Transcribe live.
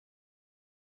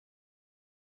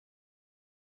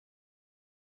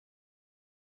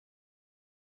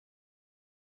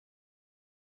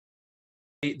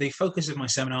The focus of my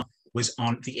seminar was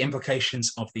on the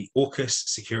implications of the AUKUS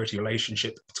security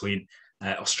relationship between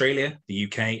Australia, the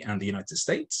UK, and the United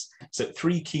States. So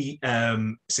 3 key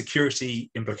security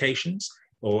implications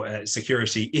or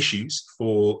security issues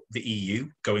for the EU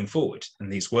going forward.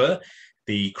 And these were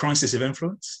the crisis of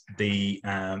influence, the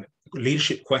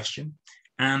leadership question,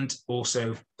 and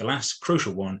also the last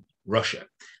crucial one, Russia,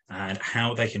 and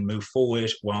how they can move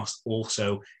forward whilst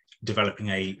also developing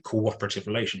a cooperative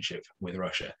relationship with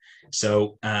Russia.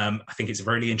 So I think it's a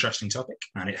really interesting topic,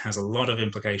 and it has a lot of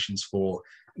implications for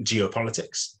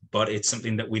geopolitics, but it's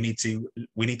something that we need to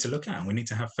look at, and we need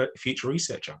to have future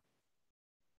research on.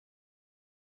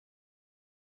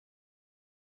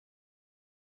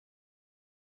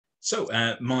 So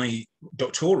my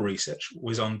doctoral research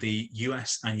was on the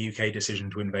US and UK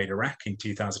decision to invade Iraq in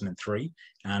 2003,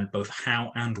 and both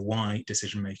how and why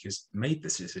decision makers made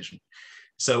this decision.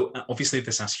 So obviously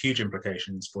this has huge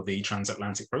implications for the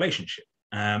transatlantic relationship.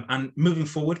 And moving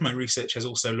forward, my research has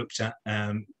also looked at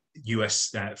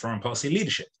US foreign policy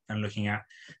leadership and looking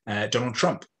at Donald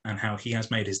Trump and how he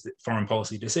has made his foreign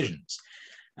policy decisions.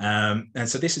 And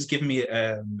so this has given me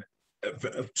a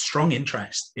strong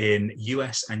interest in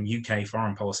US and UK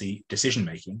foreign policy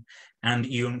decision-making and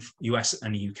US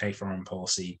and UK foreign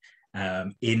policy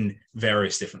in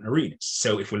various different arenas.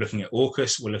 So if we're looking at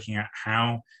AUKUS, we're looking at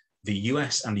how the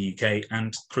US and the UK,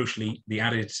 and crucially the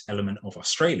added element of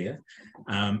Australia,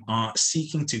 are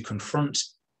seeking to confront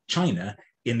China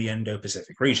in the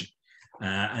Indo-Pacific region.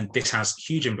 And this has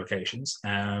huge implications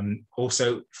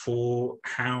also for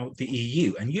how the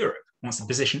EU and Europe wants to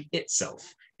position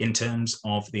itself in terms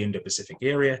of the Indo-Pacific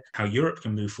area, how Europe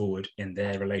can move forward in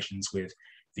their relations with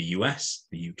the US,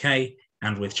 the UK,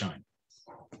 and with China.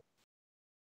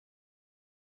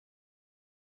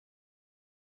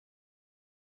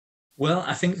 Well,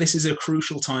 I think this is a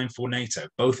crucial time for NATO,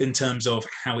 both in terms of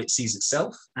how it sees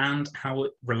itself and how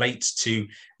it relates to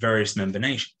various member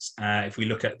nations. If we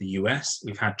look at the US,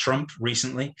 we've had Trump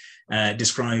recently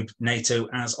describe NATO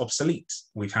as obsolete.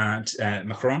 We've had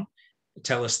Macron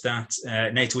tell us that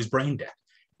NATO is brain dead.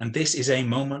 And this is a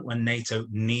moment when NATO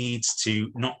needs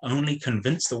to not only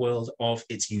convince the world of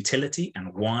its utility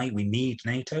and why we need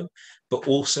NATO, but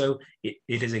also it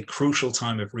is a crucial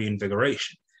time of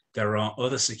reinvigoration. There are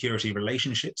other security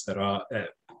relationships that are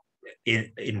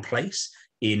in place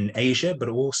in Asia, but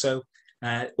also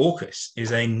AUKUS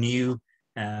is a new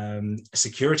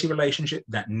security relationship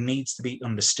that needs to be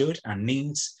understood and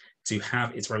needs to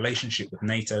have its relationship with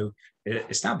NATO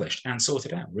established and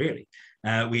sorted out, really.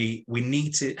 We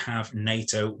need to have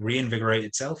NATO reinvigorate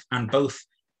itself and both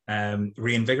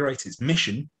reinvigorate its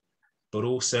mission, but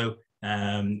also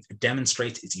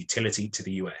demonstrate its utility to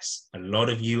the US. A lot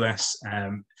of US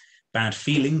bad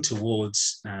feeling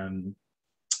towards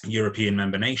European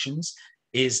member nations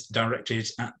is directed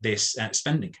at this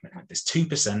spending commitment, this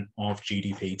 2% of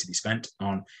GDP to be spent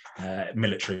on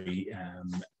military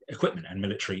equipment and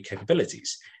military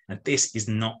capabilities. And this is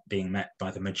not being met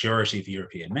by the majority of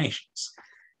European nations.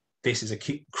 This is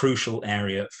a crucial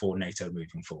area for NATO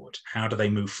moving forward. How do they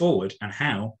move forward, and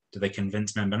how do they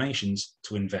convince member nations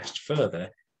to invest further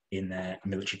in their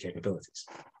military capabilities?